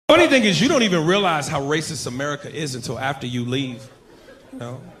funny thing is, you don't even realize how racist America is until after you leave. You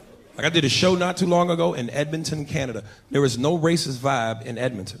know? Like I did a show not too long ago in Edmonton, Canada. There is no racist vibe in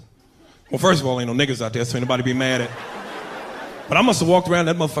Edmonton. Well, first of all, ain't no niggas out there, so ain't nobody be mad at. But I must have walked around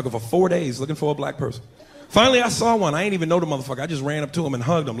that motherfucker for 4 days looking for a black person. Finally, I saw one. I ain't even know the motherfucker. I just ran up to him and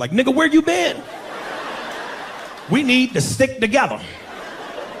hugged him. Like, nigga, where you been? We need to stick together.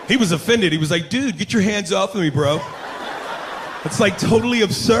 He was offended. He was like, dude, get your hands off of me, bro. It's like totally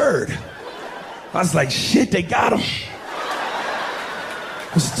absurd. I was like, shit, they got him.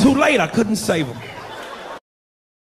 It was too late. I couldn't save him.